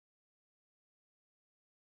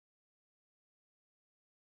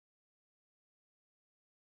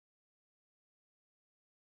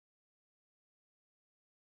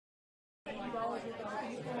It's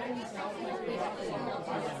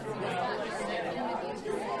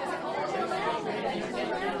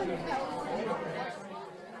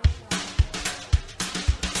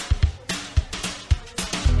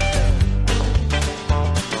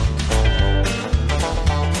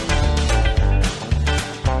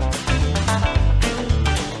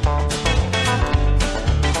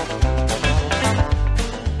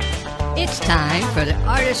time for the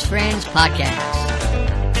Artist Friends Podcast.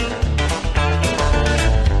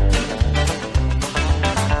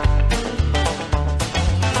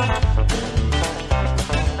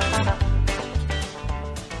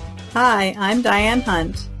 Hi, I'm Diane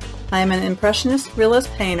Hunt. I am an impressionist realist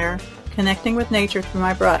painter connecting with nature through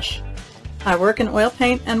my brush. I work in oil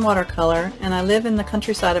paint and watercolor, and I live in the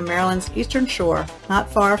countryside of Maryland's Eastern Shore, not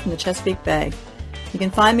far from the Chesapeake Bay. You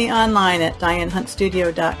can find me online at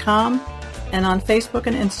DianeHuntStudio.com and on Facebook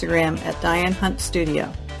and Instagram at Diane Hunt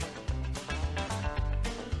Studio.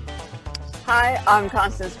 Hi, I'm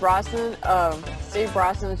Constance Brosnan of Steve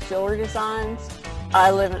Brosnan's Jewelry Designs.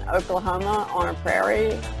 I live in Oklahoma on a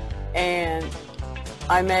prairie, and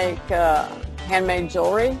I make handmade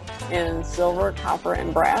jewelry in silver, copper,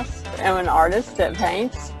 and brass. I'm an artist that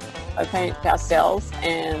paints. I paint pastels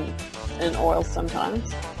and in oils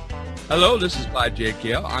sometimes. Hello, this is Clyde J.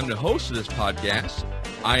 Kell. I'm the host of this podcast.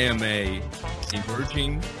 I am a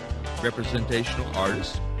emerging representational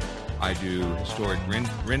artist. I do historic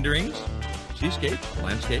renderings, seascapes,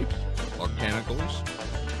 landscapes,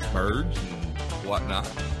 botanicals, birds, and whatnot,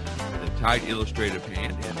 with a tight illustrative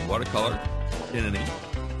hand in watercolor, pen and ink,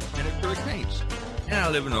 and acrylic paints. And I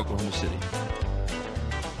live in Oklahoma City.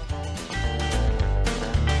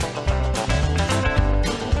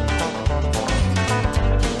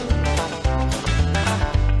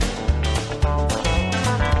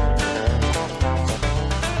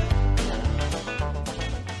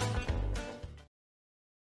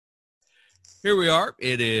 Here we are.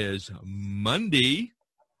 It is Monday,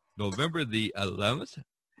 November the 11th,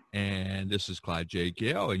 and this is Clyde J.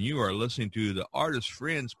 Kell, and you are listening to the Artist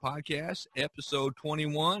Friends Podcast, episode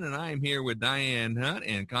 21, and I am here with Diane Hunt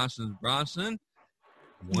and Constance Brosnan.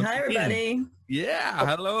 Hi, everybody. Yeah,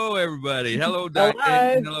 hello, everybody. Hello,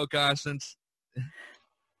 Diane. Hello, Constance.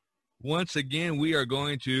 Once again, we are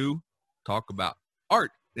going to talk about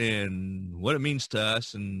art and what it means to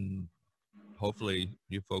us, and hopefully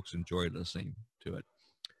you folks enjoy listening to it.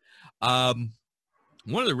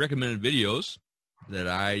 One of the recommended videos that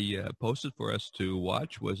I posted for us to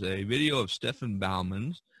watch was a video of Stefan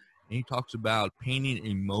Bauman's, and he talks about painting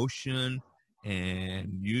emotion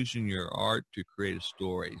and using your art to create a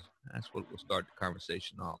story. That's what we'll start the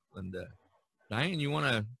conversation off. And Diane, you want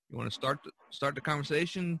to start the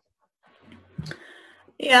conversation?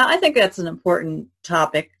 Yeah, I think that's an important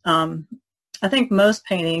topic. I think most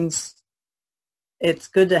paintings, it's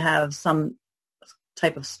good to have some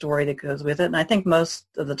type of story that goes with it. And I think most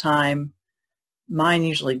of the time, mine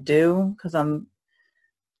usually do, because I'm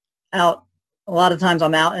out, a lot of times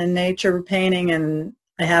I'm out in nature painting and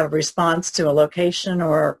I have a response to a location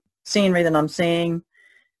or scenery that I'm seeing.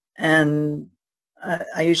 And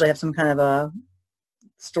I usually have some kind of a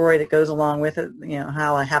story that goes along with it, you know,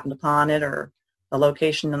 how I happened upon it or the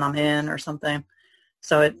location that I'm in or something.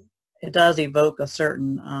 So it does evoke a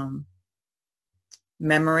certain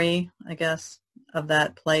memory, I guess, of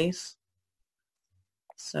that place.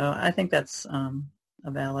 So I think that's a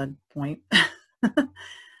valid point.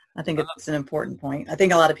 I think it's an important point. I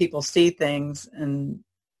think a lot of people see things and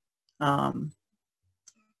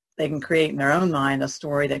they can create in their own mind a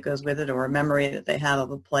story that goes with it or a memory that they have of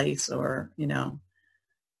a place or, you know,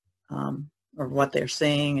 or what they're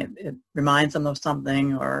seeing. It reminds them of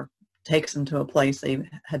something or takes them to a place they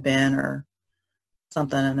had been or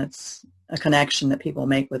something, and it's a connection that people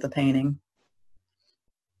make with a painting.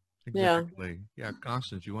 Exactly. Yeah,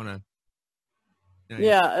 Constance, you want to?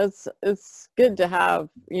 Yeah, it's good to have,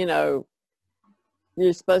 you know,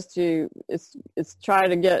 you're supposed to, it's try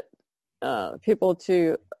to get people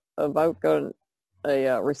to evoke a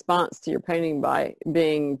response to your painting by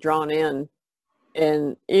being drawn in.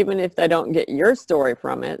 And even if they don't get your story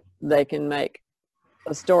from it, they can make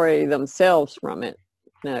a story themselves from it,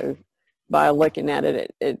 you know. By looking at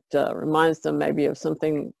it, it reminds them maybe of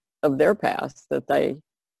something of their past that they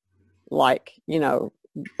like, you know,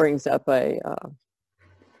 brings up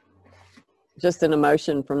just an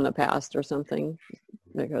emotion from the past or something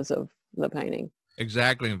because of the painting.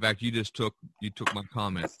 Exactly. In fact, you took my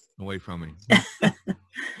comment away from me.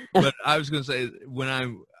 But I was going to say,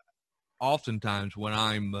 oftentimes when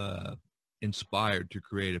I'm inspired to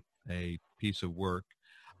create a piece of work,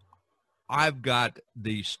 I've got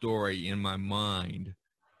the story in my mind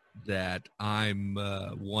that I'm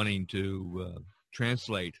wanting to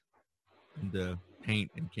translate the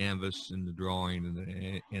paint and canvas and the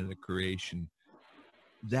drawing and the creation.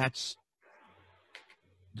 That's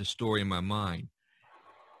the story in my mind.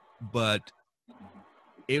 But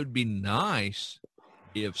it would be nice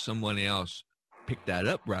if someone else picked that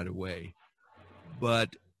up right away. But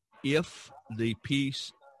if the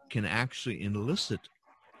piece can actually elicit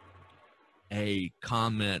a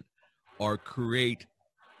comment or create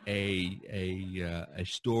a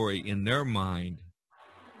story in their mind,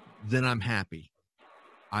 then I'm happy.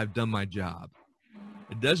 I've done my job.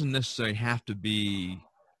 It doesn't necessarily have to be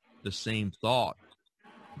the same thought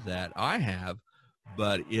that I have,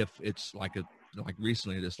 but if it's like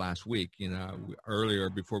recently this last week, earlier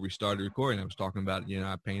before we started recording, I was talking about,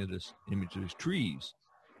 I painted this image of these trees.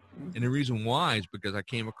 And the reason why is because I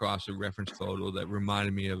came across a reference photo that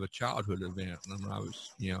reminded me of a childhood event. And when I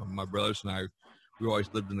was, my brothers and I, we always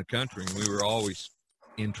lived in the country and we were always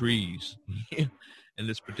in trees. And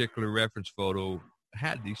this particular reference photo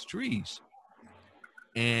had these trees.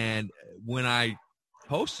 And when I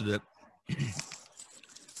posted it,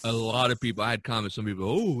 a lot of people, I had comments, some people,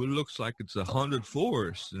 oh, it looks like it's a haunted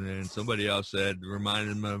forest. And then somebody else said,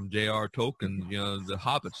 reminded them of J.R. Tolkien, the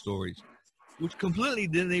Hobbit stories, which completely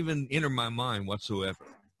didn't even enter my mind whatsoever.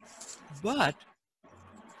 But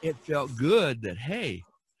it felt good that, hey,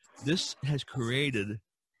 this has created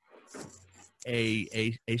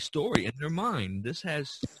a story in their mind. This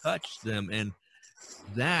has touched them. And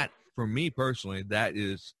that, for me personally, that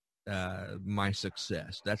is my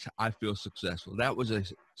success. I feel successful. That was a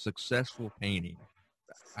successful painting.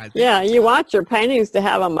 Yeah, you want your paintings to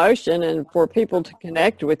have emotion and for people to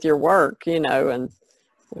connect with your work, and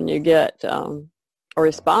when you get a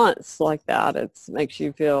response like that, it makes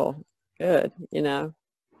you feel good,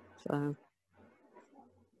 so.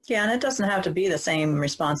 Yeah, and it doesn't have to be the same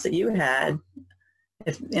response that you had.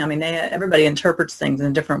 Everybody interprets things in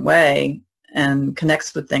a different way and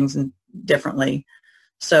connects with things differently.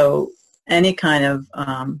 So any kind of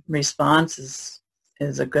response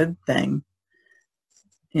is a good thing.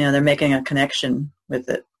 They're making a connection with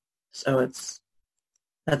it. So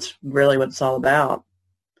that's really what it's all about.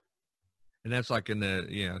 And that's like in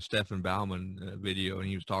the, Stefan Baumann video, and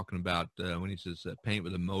he was talking about when he says paint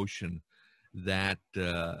with emotion, that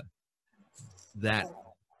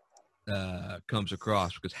comes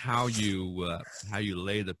across, because how you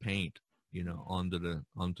lay the paint, onto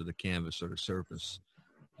the canvas or the surface,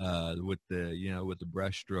 with the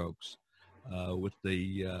brush strokes, with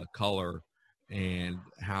the color, and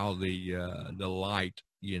how the light,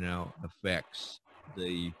 affects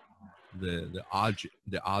the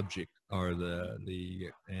object, or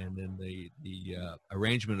and then the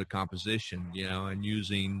arrangement of composition, and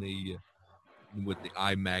using with the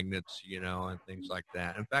eye magnets, and things like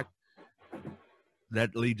that. In fact,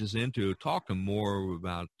 that leads us into talking more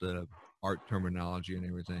about art terminology and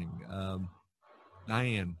everything.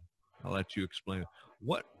 Diane, I'll let you explain.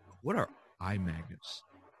 What are eye magnets?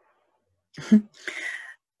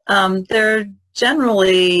 They're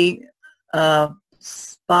generally a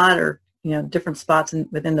spot, or different spots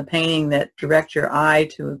within the painting that direct your eye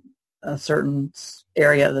to a certain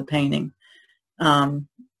area of the painting.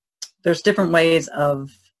 There's different ways of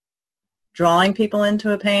drawing people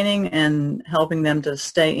into a painting and helping them to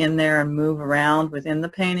stay in there and move around within the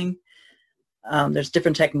painting. There's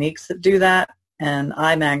different techniques that do that, and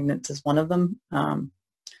eye magnets is one of them.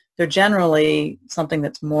 They're generally something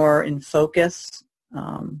that's more in focus,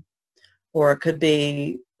 or it could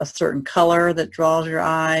be a certain color that draws your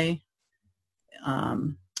eye.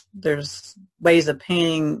 There's ways of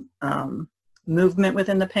painting movement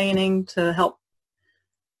within the painting to help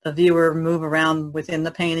the viewer move around within the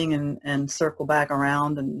painting and circle back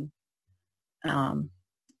around and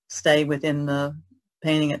stay within the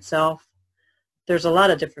painting itself. There's a lot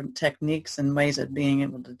of different techniques and ways of being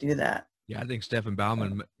able to do that. Yeah, I think Stefan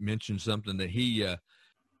Baumann mentioned something that he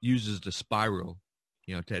uses the spiral,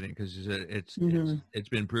 technique, because it's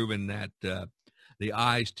been proven that the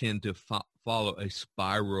eyes tend to follow a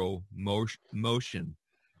spiral motion.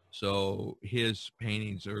 So his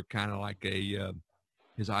paintings are kind of like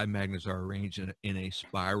his eye magnets are arranged in a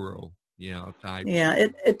spiral, type. Yeah,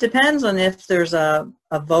 it depends on if there's a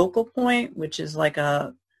focal point, which is like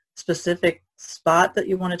a specific spot that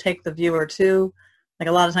you want to take the viewer to. Like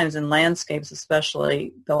a lot of times in landscapes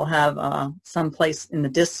especially, they'll have some place in the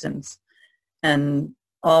distance, and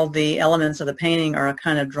all the elements of the painting are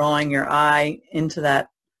kind of drawing your eye into that.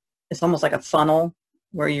 It's almost like a funnel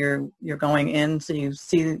where you're going in, so you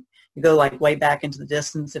go like way back into the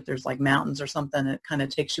distance. If there's like mountains or something, it kind of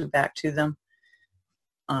takes you back to them.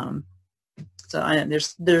 So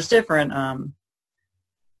there's different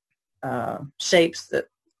shapes that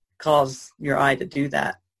cause your eye to do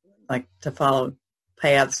that, like to follow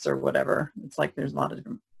paths or whatever. It's like there's a lot of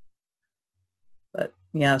different, but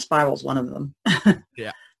yeah, spiral's one of them.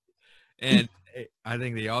 Yeah. And I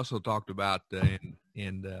think they also talked about,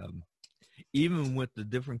 even with the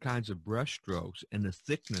different kinds of brush strokes and the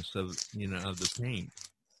thickness of the paint,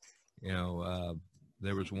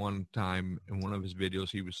 there was one time in one of his videos,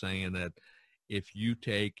 he was saying that if you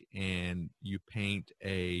take and you paint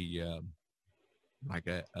a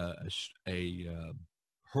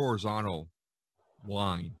horizontal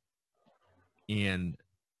line in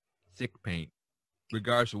thick paint,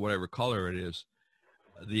 regardless of whatever color it is,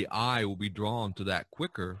 the eye will be drawn to that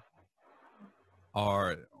quicker,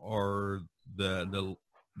 or the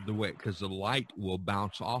way, because the light will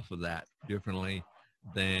bounce off of that differently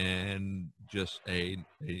than just a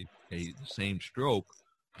same stroke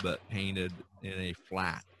but painted in a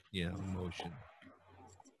flat motion.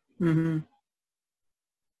 Mm-hmm.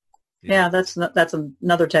 Yeah, that's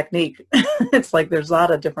another technique. It's like there's a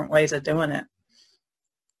lot of different ways of doing it.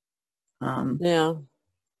 Yeah.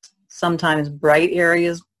 Sometimes bright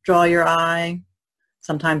areas draw your eye.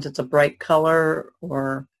 Sometimes it's a bright color,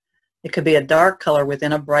 or it could be a dark color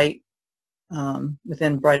within a bright,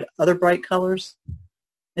 other bright colors.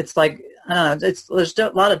 It's like, I don't know, there's a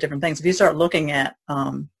lot of different things. If you start looking at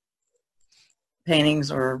paintings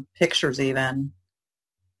or pictures even,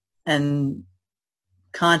 and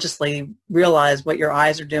consciously realize what your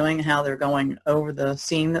eyes are doing, how they're going over the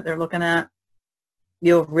scene that they're looking at,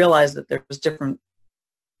 you'll realize that there's different,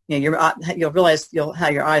 you'll realize how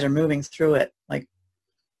your eyes are moving through it. Like,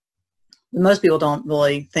 most people don't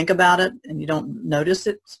really think about it, and you don't notice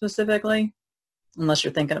it specifically unless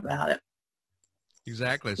you're thinking about it.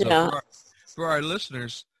 Exactly. So for our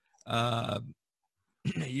listeners,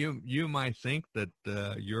 you might think that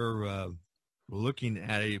you're looking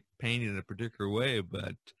at a painting in a particular way,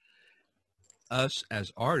 but us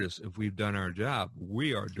as artists, if we've done our job,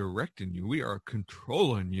 we are directing you. We are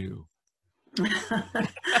controlling you. Is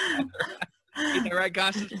that right,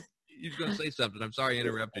 Constance? You were going to say something. I'm sorry I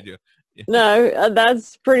interrupted you. No,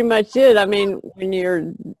 that's pretty much it. I mean, when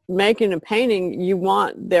you're making a painting, you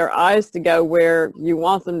want their eyes to go where you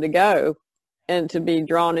want them to go and to be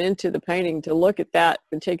drawn into the painting, to look at that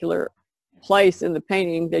particular place in the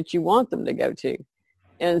painting that you want them to go to.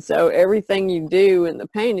 And so everything you do in the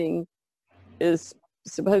painting is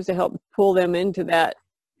supposed to help pull them into that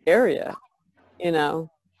area, In a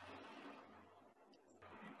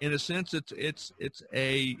sense, it's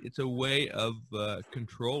a way of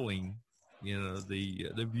controlling,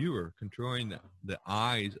 the viewer, controlling the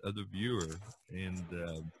eyes of the viewer, and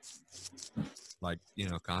like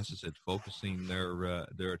Constance said, focusing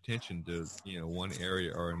their attention to one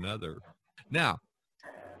area or another. Now,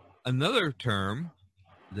 another term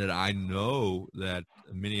that I know that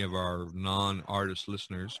many of our non-artist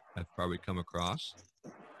listeners have probably come across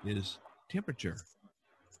is temperature.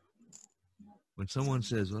 When someone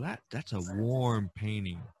says, well, that's a warm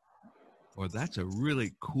painting, or that's a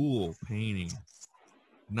really cool painting,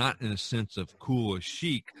 not in a sense of cool as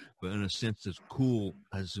chic, but in a sense of cool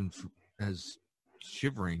as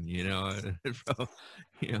shivering,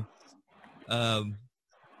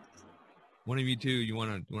 one of you two, you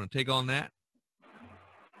want to take on that?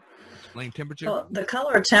 Explain temperature. Well, the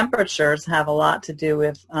color temperatures have a lot to do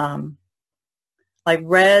with, like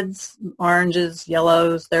reds, oranges,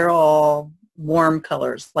 yellows. They're all warm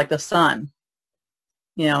colors, like the sun.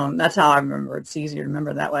 That's how I remember. It's easier to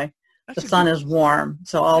remember that way. The sun is warm,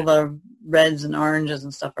 so all the reds and oranges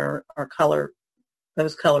and stuff are color.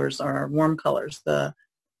 Those colors are warm colors. The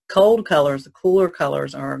cold colors, the cooler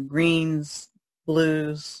colors, are greens,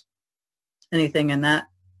 blues, anything in that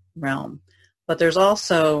realm. But there's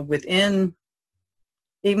also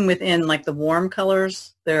even within like the warm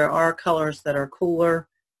colors, there are colors that are cooler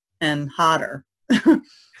and hotter.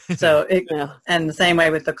 So and the same way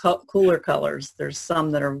with the cooler colors, there's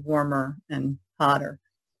some that are warmer and hotter.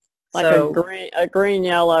 Like a green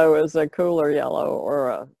yellow is a cooler yellow, or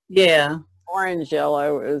a orange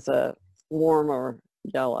yellow is a warmer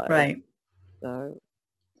yellow. Right. So,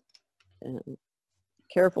 and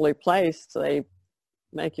carefully placed, they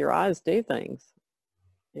make your eyes do things,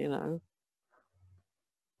 Yep.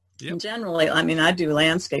 Generally, I mean, I do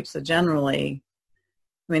landscapes, so generally,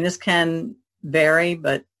 I mean, this can vary,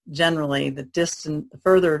 but generally the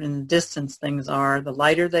further in the distance things are, the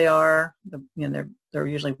lighter they are, they're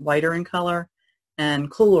usually whiter in color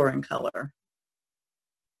and cooler in color.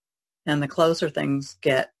 And the closer things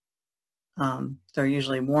get, they're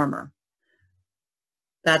usually warmer.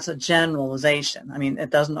 that's a generalization. I mean, it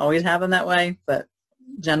doesn't always happen that way, but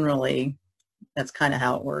generally that's kind of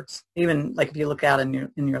how it works. Even like if you look out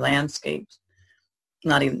in your landscapes,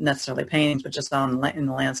 not even necessarily paintings, but just in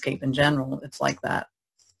the landscape in general, it's like that.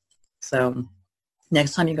 So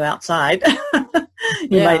next time you go outside,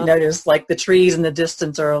 you might notice like the trees in the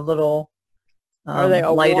distance are a little are they a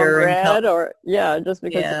lighter warm red or just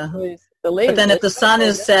because the leaves. But then if the sun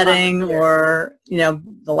is setting or the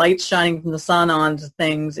light's shining from the sun onto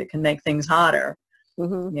things, it can make things hotter.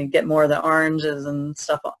 Mm-hmm. You get more of the oranges and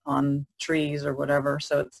stuff on trees or whatever.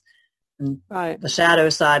 So it's the shadow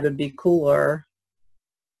side would be cooler.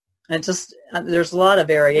 And just there's a lot of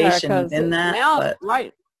variation in that.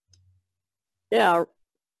 Now,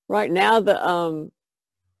 right now the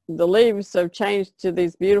leaves have changed to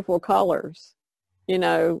these beautiful colors, and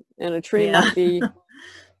a tree might be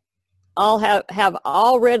have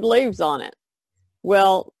all red leaves on it.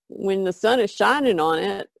 Well, when the sun is shining on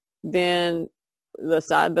it, then the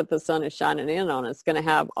side that the sun is shining in on it's going to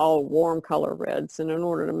have all warm color reds. And in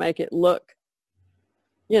order to make it look,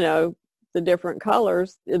 the different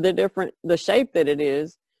colors, the shape that it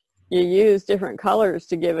is, you use different colors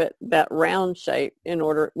to give it that round shape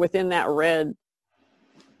within that red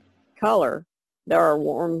color. There are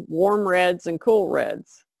warm reds and cool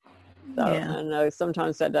reds. So I know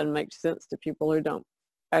sometimes that doesn't make sense to people who don't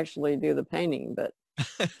actually do the painting, but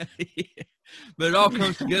but it all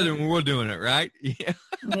comes together when we're doing it, right?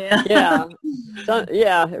 So,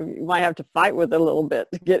 you might have to fight with it a little bit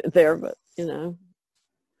to get it there, but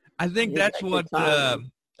I think that's what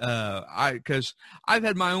because I've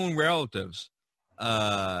had my own relatives.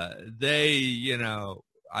 They,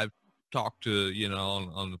 I've talked to,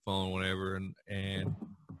 on the phone, whatever, and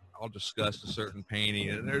I'll discuss a certain painting,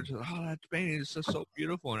 and they're just, that painting is just so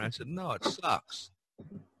beautiful. And I said, no, it sucks.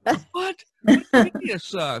 What? It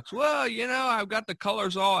sucks. Well, I've got the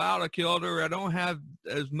colors all out of kilter. I don't have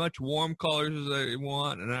as much warm colors as I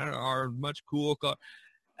want, and I are much cool color.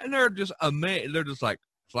 And they're just amazed. They're just like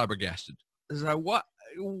flabbergasted. It's like, what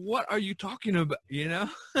are you talking about?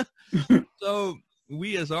 So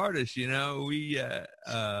we as artists, we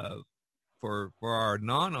for our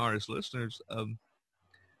non-artist listeners,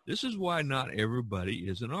 this is why not everybody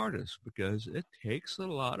is an artist, because it takes a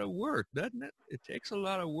lot of work, doesn't it? It takes a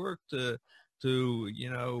lot of work to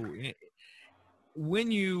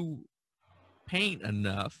when you paint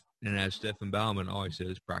enough, and as Stefan Bauman always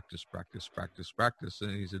says, practice, practice, practice, practice.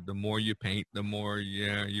 And he said, the more you paint, the more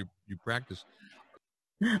you practice.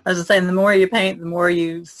 I was just saying, the more you paint, the more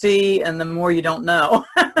you see, and the more you don't know.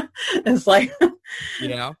 It's like,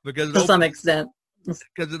 because to some extent,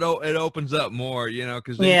 because it opens up more,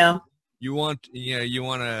 because you want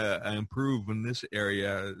to improve in this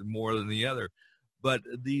area more than the other. But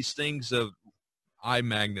these things of eye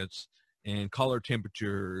magnets and color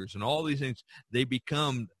temperatures and all these things, they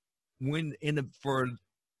become when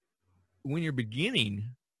you're beginning.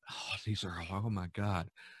 Oh my God,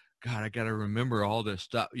 I got to remember all this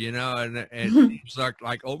stuff, and it's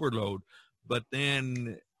like overload. But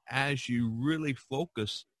then as you really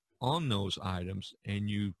focus on those items and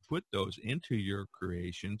you put those into your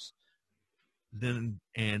creations, then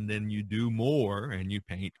you do more and you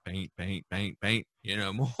paint,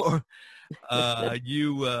 more,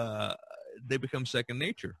 they become second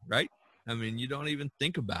nature, right? I mean, you don't even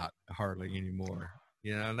think about hardly anymore,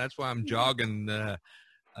 and that's why I'm jogging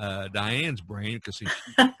Diane's brain, because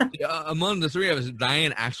among the three of us,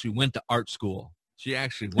 Diane actually went to art school. She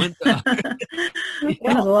actually went to That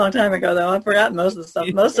was a long time ago, though. I've forgotten most of the stuff.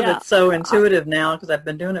 Most of it's so intuitive now because I've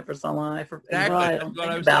been doing it for so long. I don't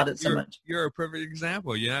think about it so much. You're a perfect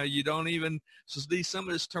example. You don't even some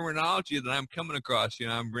of this terminology that I'm coming across.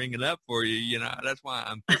 I'm bringing up for you. That's why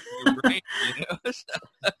I'm picking your brain.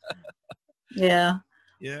 Yeah.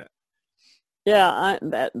 Yeah,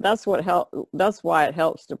 that's why it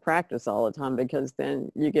helps to practice all the time, because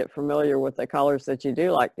then you get familiar with the colors that you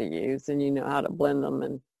do like to use, and you know how to blend them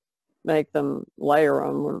and make them, layer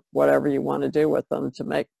them, or whatever you want to do with them to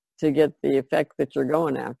get the effect that you're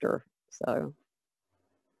going after. So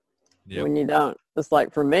when you don't, it's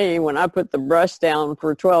like for me, when I put the brush down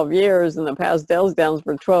for 12 years and the pastels down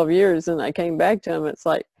for 12 years and I came back to them, it's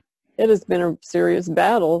like it has been a serious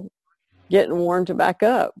battle getting warm to back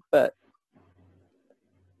up, but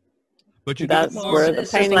that's where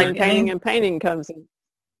the painting comes in.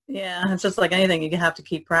 Yeah, it's just like anything. You have to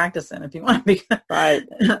keep practicing if you want to be right.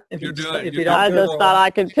 if you don't, I just thought I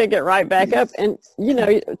could pick it right back up, and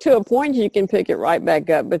to a point you can pick it right back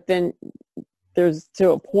up, but then there's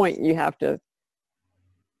to a point you have to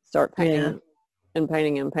start painting and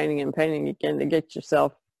painting and painting and painting again to get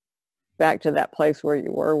yourself back to that place where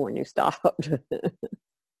you were when you stopped.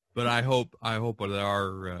 But I hope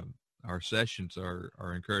that our sessions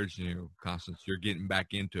are encouraging you, Constance. You're getting back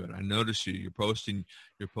into it. I notice you're posting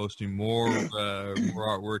more more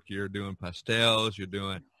artwork. You're doing pastels. You're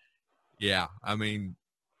doing, yeah. I mean,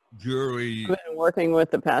 jewelry. I've been working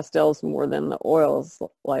with the pastels more than the oils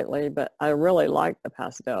lately, but I really like the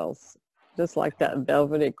pastels. Just like that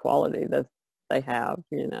velvety quality that they have,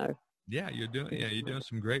 you know. Yeah, you're doing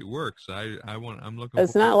some great work. So I'm looking.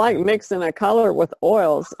 It's not like mixing a color with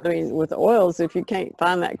oils. I mean, with oils, if you can't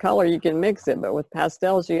find that color, you can mix it. But with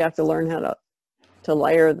pastels, you have to learn how to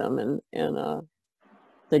layer them and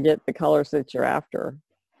to get the colors that you're after.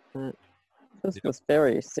 This was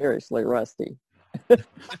very seriously rusty.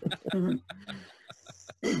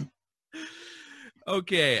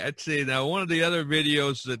 Okay, let's see. Now, one of the other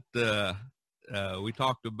videos that we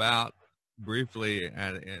talked about briefly,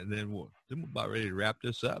 and then we're about ready to wrap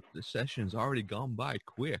this up. The session's already gone by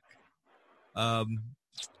quick. Let's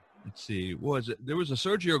see. What was it? There was a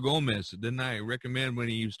Sergio Gomez, didn't I recommend, when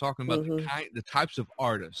he was talking about the types of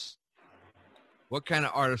artists? What kind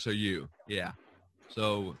of artists are you? Yeah.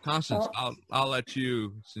 So, Constance, I'll let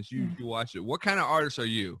you, since you watched it. What kind of artists are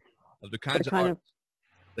you? Of the kinds of artists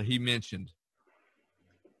that he mentioned.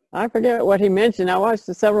 I forget what he mentioned. I watched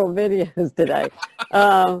several videos today.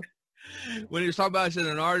 When he was talking about, he said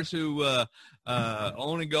an artist who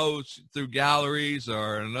only goes through galleries,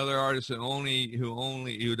 or another artist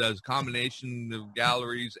who does a combination of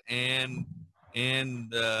galleries and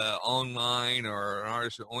online, or an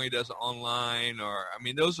artist who only does online, or I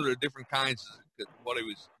mean, those are the different kinds of what he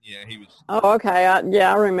was. Yeah, he was. Oh, okay.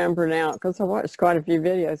 I remember now because I watched quite a few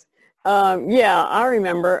videos. Yeah, I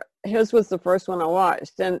remember. His was the first one I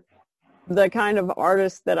watched, and the kind of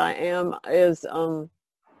artist that I am is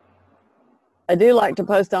I do like to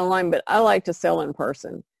post online, but I like to sell in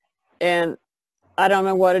person. And I don't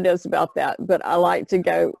know what it is about that, but I like to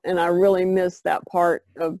go, and I really miss that part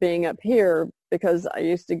of being up here because I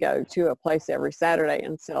used to go to a place every Saturday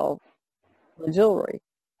and sell the jewelry.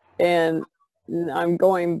 And I'm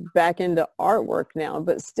going back into artwork now,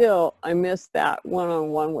 but still I miss that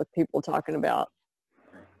one-on-one with people talking about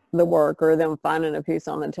the work, or them finding a piece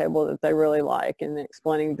on the table that they really like and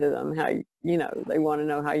explaining to them how, you know, they want to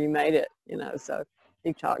know how you made it, you know, so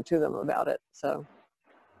you talk to them about it. So,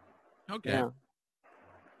 okay. Yeah.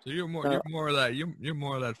 So you're more of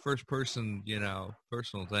that first person, you know,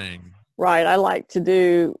 personal thing. Right. I like to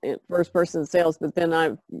do first person sales, but then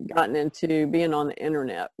I've gotten into being on the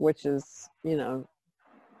internet, which is, you know,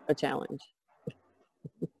 a challenge.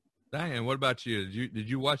 Diane, what about you? Did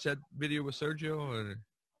you watch that video with Sergio, or?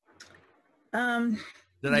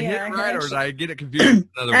 Did I hit it right, or did I get it confused?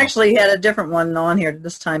 Actually, he had a different one on here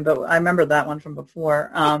this time, but I remember that one from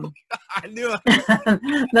before. I knew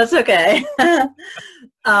it. That's okay.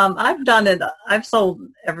 I've done it. I've sold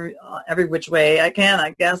every which way I can,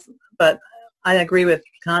 I guess. But I agree with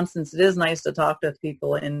Constance. It is nice to talk to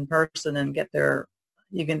people in person and get their.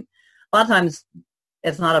 You can. A lot of times,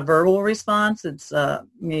 it's not a verbal response. It's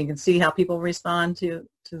you can see how people respond to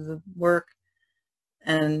the work,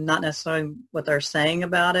 and not necessarily what they're saying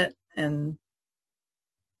about it. And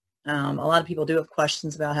a lot of people do have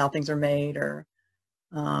questions about how things are made, or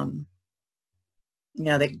you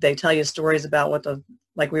know, they tell you stories about what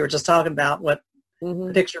like we were just talking about, what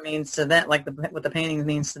the picture means to them, like what the painting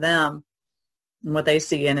means to them, and what they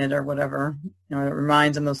see in it, or whatever. You know, it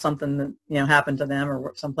reminds them of something that, you know, happened to them,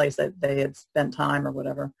 or someplace that they had spent time, or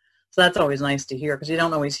whatever. So that's always nice to hear, because you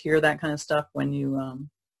don't always hear that kind of stuff when you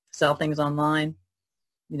sell things online.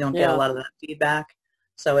 You don't get a lot of that feedback.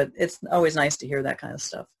 So it's always nice to hear that kind of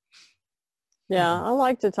stuff. Yeah, I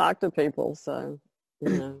like to talk to people, so, you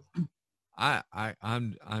know.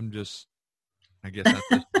 I'm just, I guess I'm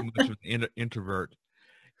just too much of an introvert.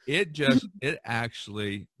 It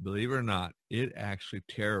actually, believe it or not, it actually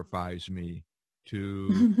terrifies me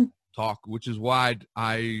to talk, which is why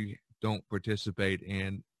I don't participate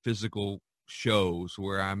in physical shows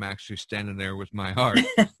where I'm actually standing there with my art.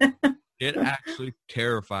 It actually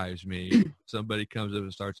terrifies me. Somebody comes up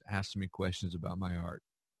and starts asking me questions about my art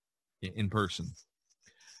in person.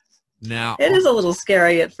 Now, it is a little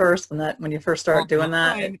scary at first when you first start doing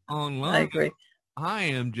that. Online, I agree. I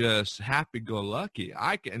am just happy-go-lucky.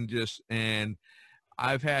 And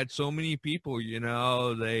I've had so many people, you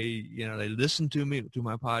know, they listen to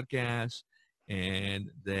my podcast,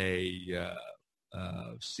 and they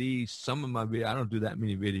see some of my videos. I don't do that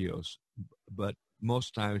many videos, but most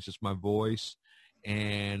of the time it's just my voice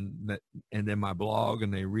and then my blog,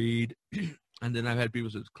 and they read. And then I've had people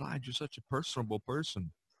say, Clyde, you're such a personable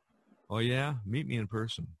person. Oh yeah, meet me in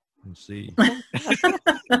person and see.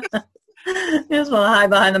 You just want to hide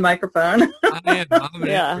behind the microphone. I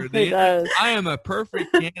am a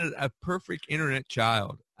perfect internet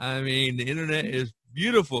child. I mean, the internet is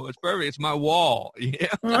beautiful. It's perfect. It's my wall. Yeah.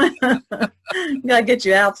 Gotta get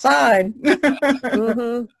you outside.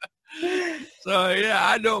 Mm-hmm. So yeah,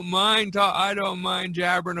 I don't mind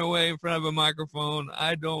jabbering away in front of a microphone.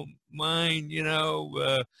 I don't mind,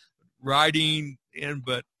 writing in,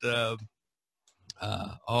 but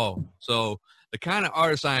so the kind of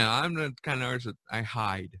artist I'm the kind of artist that I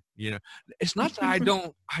hide. It's not that I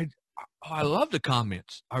don't. I love the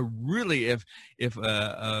comments. I really, if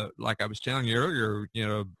like I was telling you earlier,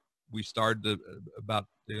 we started about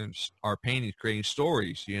our paintings creating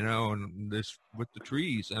stories, and this with the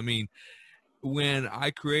trees. I mean, when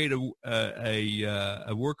I create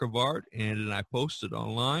a work of art and then I post it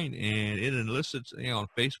online and it elicits on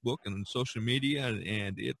Facebook and social media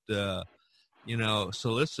and it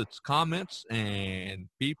solicits comments and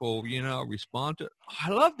people respond to it.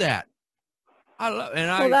 I love that.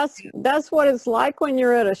 That's what it's like when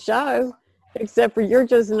you're at a show, except for you're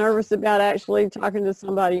just nervous about actually talking to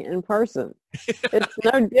somebody in person. It's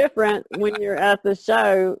no different when you're at the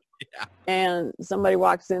show and somebody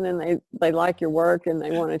walks in and they like your work and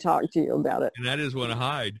they want to talk to you about it. And I just want to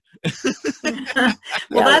hide.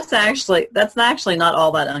 Well, that's actually not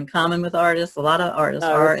all that uncommon with artists. A lot of artists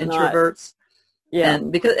are introverts. Yeah,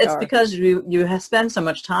 and because you have spent so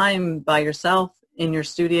much time by yourself in your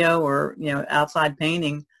studio or outside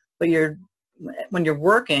painting, but when you're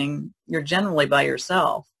working, you're generally by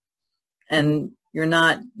yourself, and you're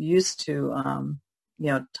not used to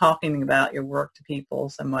talking about your work to people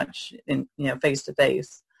so much in face to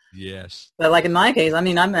face. Yes. But like in my case, I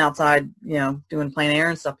mean, I'm outside, doing plein air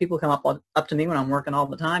and stuff. People come up to me when I'm working all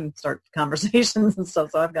the time and start conversations and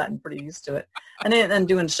stuff. So I've gotten pretty used to it. And then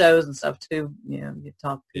doing shows and stuff too, you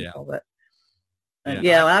talk to people. But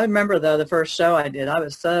I remember though, the first show I did, I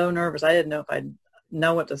was so nervous. I didn't know if I'd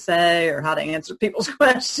know what to say or how to answer people's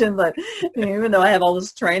questions. Like, even though I have all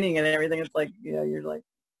this training and everything, it's like, you're like,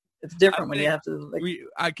 it's different when you have to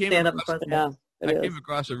stand up in front of them. I came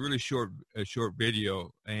across a really short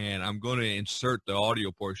video, and I'm going to insert the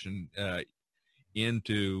audio portion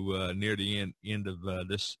into near the end of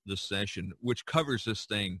this session, which covers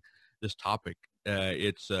this topic.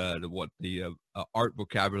 It's the art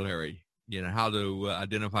vocabulary. How to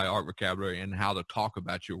identify art vocabulary and how to talk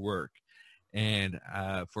about your work. And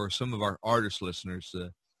for some of our artist listeners,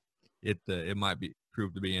 it might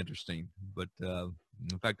prove to be interesting. But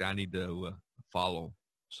in fact, I need to follow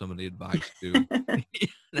some of the advice too.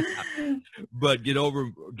 But get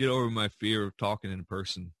over my fear of talking in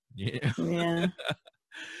person. Yeah.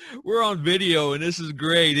 We're on video and this is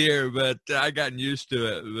great here, but I gotten used to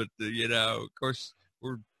it. But of course,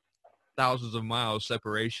 we're thousands of miles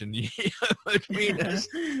separation between us.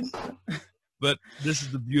 But this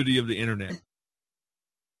is the beauty of the internet.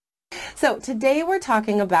 So today we're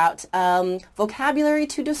talking about vocabulary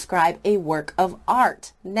to describe a work of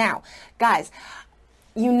art. Now, guys,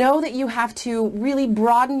 you know that you have to really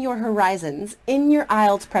broaden your horizons in your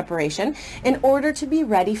IELTS preparation in order to be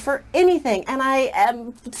ready for anything. And I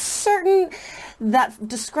am certain that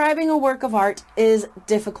describing a work of art is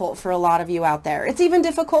difficult for a lot of you out there. It's even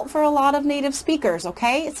difficult for a lot of native speakers,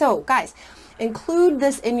 okay? So, guys, include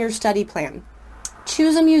this in your study plan.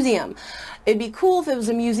 Choose a museum. It'd be cool if it was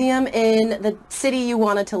a museum in the city you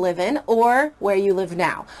wanted to live in or where you live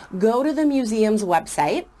now. Go to the museum's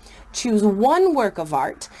website. Choose one work of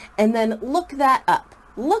art and then look that up.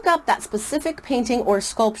 Look up that specific painting or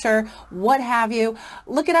sculpture, what have you.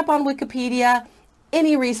 Look it up on Wikipedia,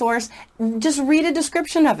 any resource. Just read a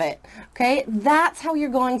description of it, okay? That's how you're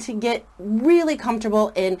going to get really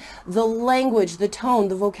comfortable in the language, the tone,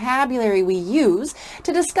 the vocabulary we use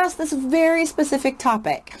to discuss this very specific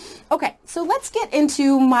topic. Okay, so let's get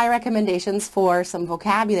into my recommendations for some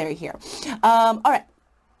vocabulary here. All right.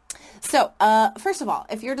 So, first of all,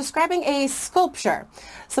 if you're describing a sculpture,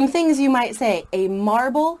 some things you might say, a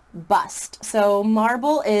marble bust. So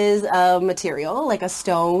marble is a material, like a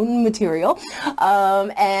stone material,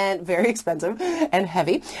 and very expensive and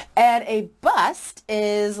heavy. And a bust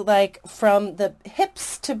is like from the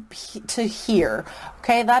hips to here.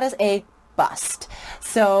 Okay, that is a bust.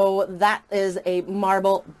 So that is a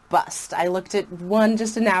marble bust. I looked at one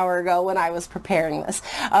just an hour ago when I was preparing this.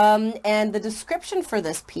 And the description for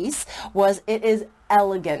this piece was it is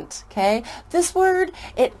elegant, okay? This word,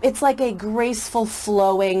 it's like a graceful,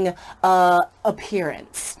 flowing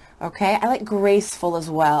appearance. Okay, I like graceful as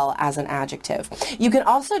well as an adjective. You can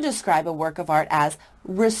also describe a work of art as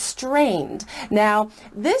restrained. Now,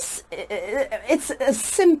 it's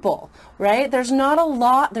simple, right? There's not a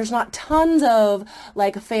lot, there's not tons of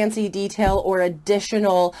like fancy detail or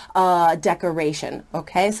additional decoration,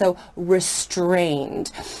 okay? So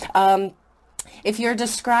restrained. If you're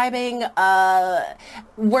describing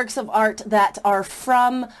works of art that are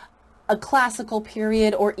from a classical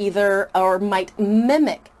period or might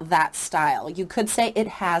mimic that style, you could say it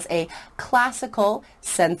has a classical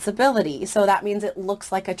sensibility. So that means it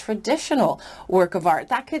looks like a traditional work of art.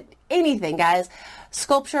 That could anything, guys.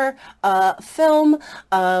 Sculpture, film,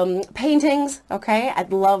 paintings, okay?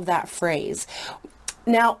 I'd love that phrase.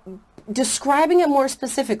 Now, describing it more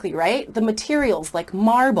specifically, right? The materials like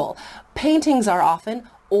marble. Paintings are often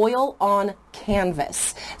oil on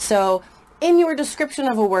canvas. So in your description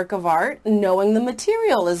of a work of art, knowing the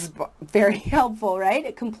material is very helpful, right?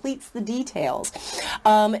 It completes the details.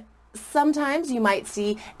 Sometimes you might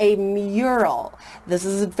see a mural. This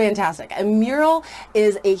is fantastic. A mural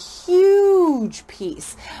is a huge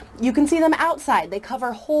piece. You can see them outside. They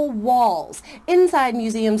cover whole walls. Inside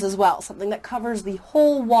museums as well, something that covers the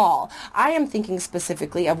whole wall. I am thinking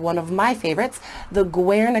specifically of one of my favorites, the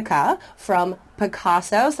Guernica from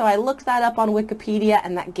Picasso. So I looked that up on Wikipedia,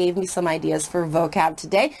 and that gave me some ideas for vocab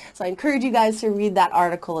today. So I encourage you guys to read that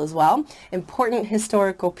article as well. Important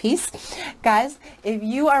historical piece. Guys, if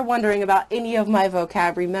you are wondering about any of my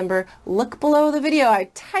vocab, remember, look below the video. I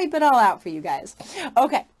type it all out for you guys.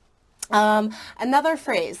 Okay. Another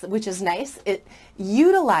phrase, which is nice, it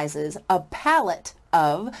utilizes a palette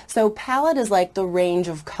of, so palette is like the range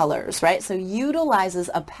of colors, right? So utilizes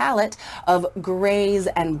a palette of grays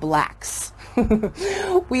and blacks.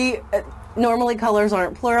 Normally colors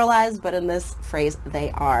aren't pluralized, but in this phrase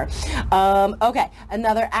they are. Okay,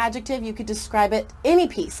 another adjective, you could describe it, any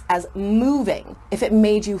piece, as moving, if it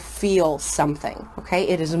made you feel something, okay?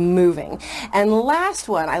 It is moving. And last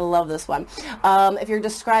one, I love this one. If you're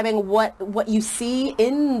describing what you see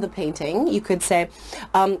in the painting, you could say,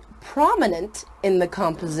 prominent in the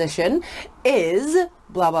composition is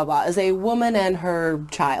blah, blah, blah, is a woman and her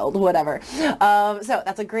child, whatever. So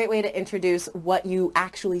that's a great way to introduce what you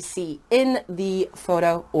actually see in the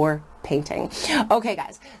photo or painting. Okay,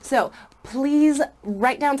 guys, so please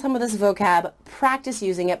write down some of this vocab, practice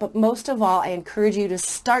using it, but most of all, I encourage you to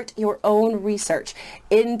start your own research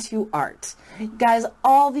into art. Guys,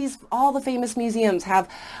 all the famous museums have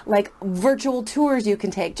like virtual tours you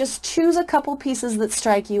can take. Just choose a couple pieces that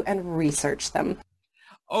strike you and research them.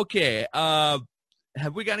 Okay,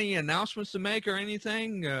 have we got any announcements to make or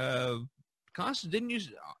anything? Constance,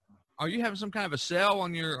 are you having some kind of a sale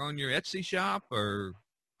on your Etsy shop or?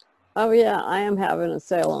 Oh yeah, I am having a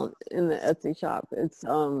sale in the Etsy shop. It's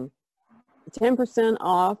 10%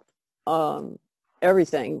 off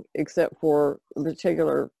everything except for a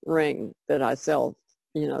particular ring that I sell,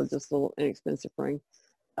 just a little inexpensive ring.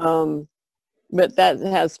 But that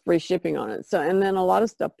has free shipping on it. So, and then a lot of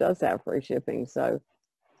stuff does have free shipping. So,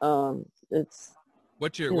 it's.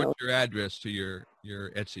 What's your address to your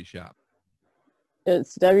Etsy shop?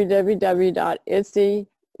 It's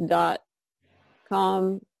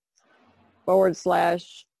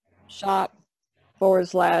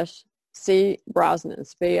www.etsy.com/shop/C Brosnan,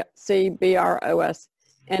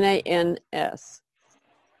 CBROSNANS.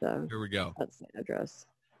 So here we go. That's the address.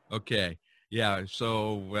 Okay. Yeah.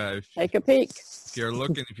 So take a peek. If you're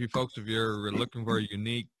looking for a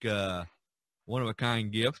unique,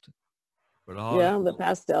 one-of-a-kind gift. Yeah, the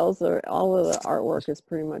pastels all of the artwork is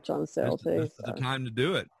pretty much on sale too. This is the time to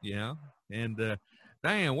do it, And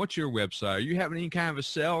Diane, what's your website? Are you having any kind of a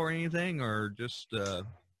sale or anything, or just?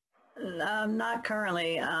 Not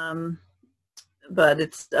currently, but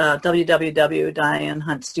it's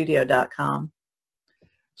www.dianehuntstudio.com.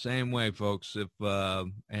 Same way, folks.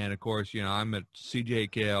 And of course, I'm at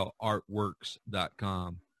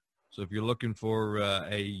cjklartworks.com. So if you're looking for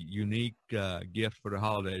a unique gift for the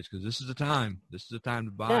holidays, because this is the time to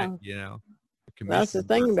buy it, That's the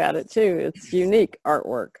thing about it too. It's unique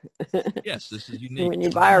artwork. Yes, this is unique. When you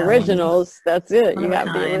buy originals, that's it. You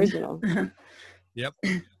have the original. Yep.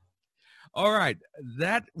 All right.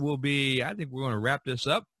 That will be, I think we're going to wrap this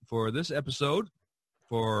up for this episode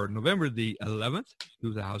for November the 11th,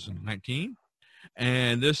 2019.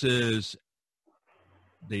 And this is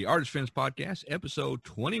the Artist Friends Podcast, episode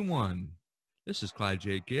 21. This is Clyde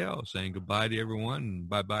J. Kell saying goodbye to everyone.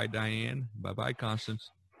 Bye-bye, Diane. Bye-bye,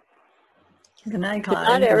 Constance. Good night, Clyde.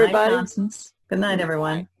 Good night, everybody. Good night, Constance. Good night,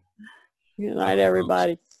 everyone. Good night,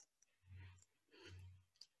 everybody.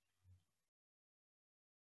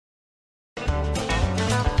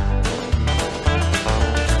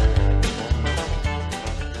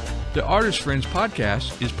 The Artist Friends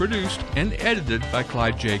podcast is produced and edited by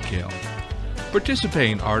Clyde J. Kell.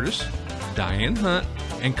 Participating artists, Diane Hunt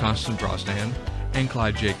and Constance Brosnan and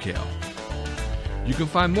Clyde J. Kell. You can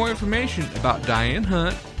find more information about Diane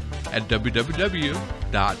Hunt at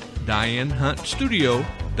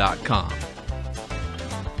www.dianehuntstudio.com.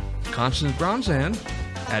 Constance Brosnan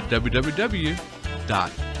at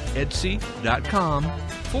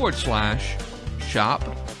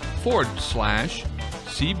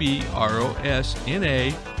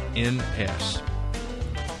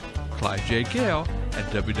Clyde J. Kell at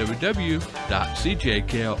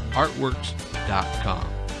www.cjkellartworks.com.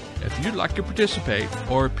 If you'd like to participate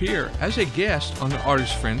or appear as a guest on the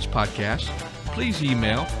Artist Friends podcast, please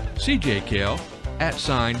email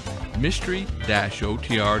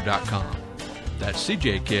cjkel@mystery-otr.com. That's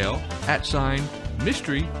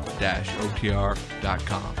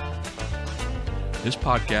cjkel@mystery-otr.com. This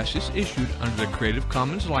podcast is issued under the Creative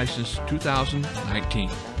Commons License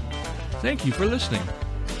 2019. Thank you for listening.